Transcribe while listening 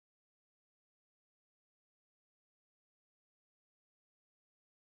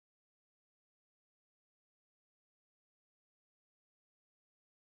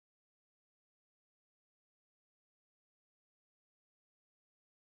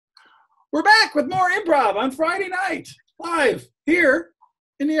We're back with more improv on Friday night, live here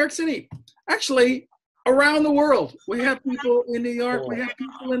in New York City. Actually, around the world. We have people in New York, we have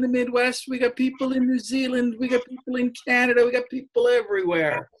people in the Midwest, we got people in New Zealand, we got people in Canada, we got people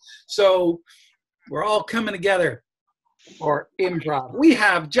everywhere. So we're all coming together for improv. We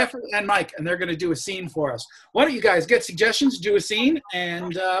have Jeffrey and Mike, and they're going to do a scene for us. Why don't you guys get suggestions, do a scene,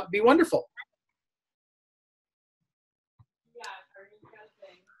 and be wonderful.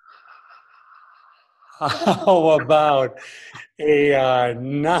 How about a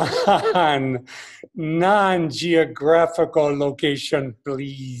non-geographical location,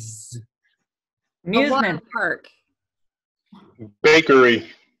 please? Amusement park. Bakery.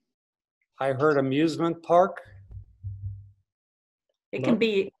 I heard amusement park. It can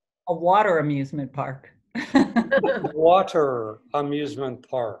be a water amusement park. Water amusement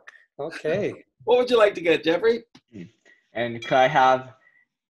park. Okay. What would you like to get, Jeffrey? And could I have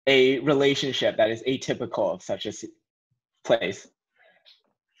a relationship that is atypical of such a place?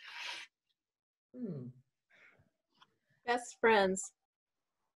 Best friends.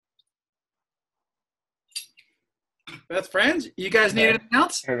 Best friends? You guys need anything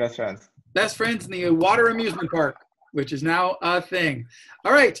else? Her best friends. Best friends in the water amusement park, which is now a thing.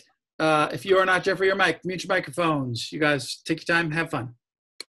 All right. If you are not Jeffrey or Mike, mute your microphones. You guys take your time, have fun.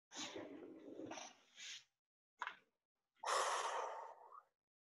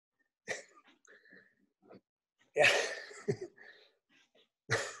 Yeah.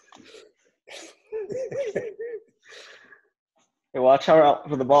 Hey, watch out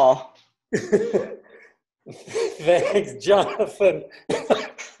for the ball. Thanks, Jonathan.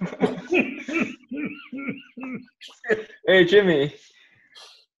 Hey, Jimmy.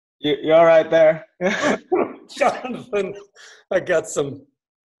 You all right there? Jonathan, I got some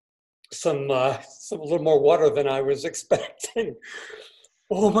a little more water than I was expecting.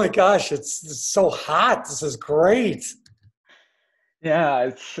 Oh my gosh, it's so hot. This is great. Yeah,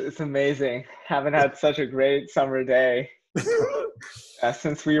 it's amazing. Haven't had such a great summer day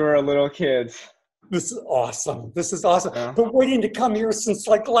since we were little kids. This is awesome. This is awesome. Yeah. Been waiting to come here since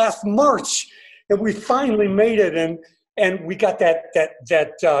like last March, and we finally made it. And we got that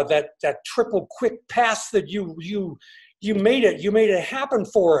triple quick pass that you made it. You made it happen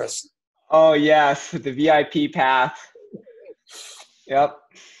for us. Oh yes, the VIP path. Yep.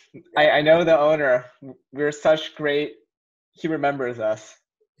 I know the owner. We're such great. He remembers us.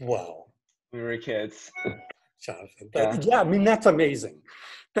 Wow. We were kids. Jonathan. Yeah, I mean, that's amazing.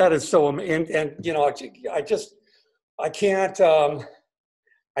 That is so amazing. And you know, I can't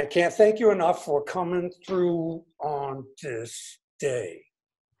thank you enough for coming through on this day.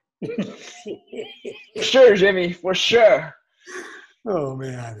 Sure, Jimmy, for sure. Oh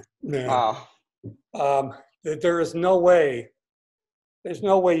man. Wow. There's no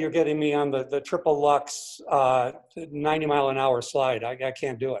way you're getting me on the triple lux 90-mile-an-hour slide. I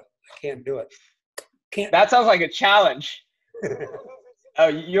can't do it. I can't do it. Can't. That sounds like a challenge. Oh,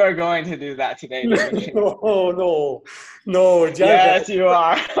 you are going to do that today, Jimmy. No, Jonathan. Yes, you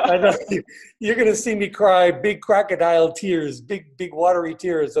are. You're going to see me cry big crocodile tears, big watery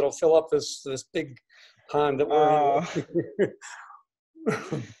tears that'll fill up this big pond that we're in.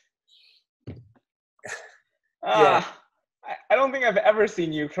 Yeah. I don't think I've ever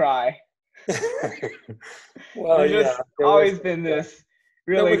seen you cry. Well, You've just always been this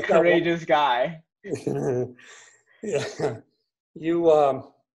really courageous guy. Yeah. You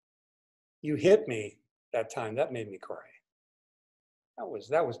hit me that time. That made me cry.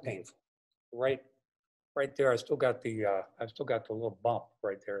 That was painful. Right there. I still got the little bump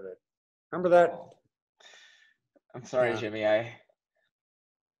right there. Remember that? I'm sorry, Jimmy. I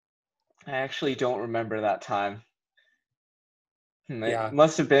actually don't remember that time. It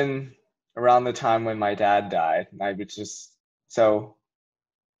must have been around the time when my dad died. I was just so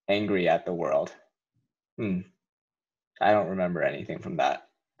angry at the world. I don't remember anything from that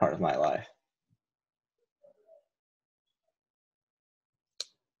part of my life.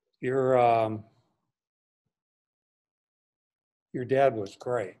 Your dad was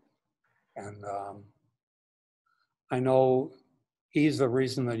great, and I know he's the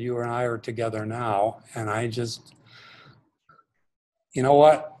reason that you and I are together now. And I just, you know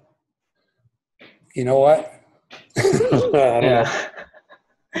what? I don't know.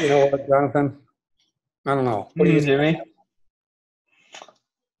 You know what, Jonathan? I don't know. What do you, Jimmy?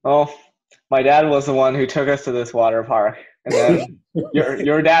 Oh, my dad was the one who took us to this water park, and then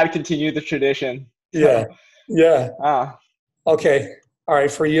your dad continued the tradition. Yeah. Okay. All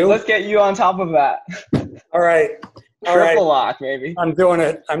right. For you. Let's get you on top of that. All right. Triple lock, maybe. I'm doing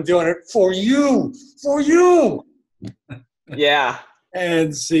it for you. For you. Yeah.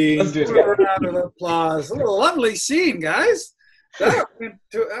 And scene. Let's do it A together. round of applause. A lovely scene, guys. That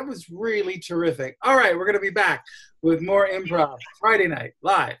was really terrific. All right, we're going to be back with more improv Friday night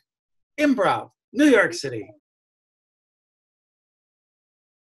live. Improv, New York City.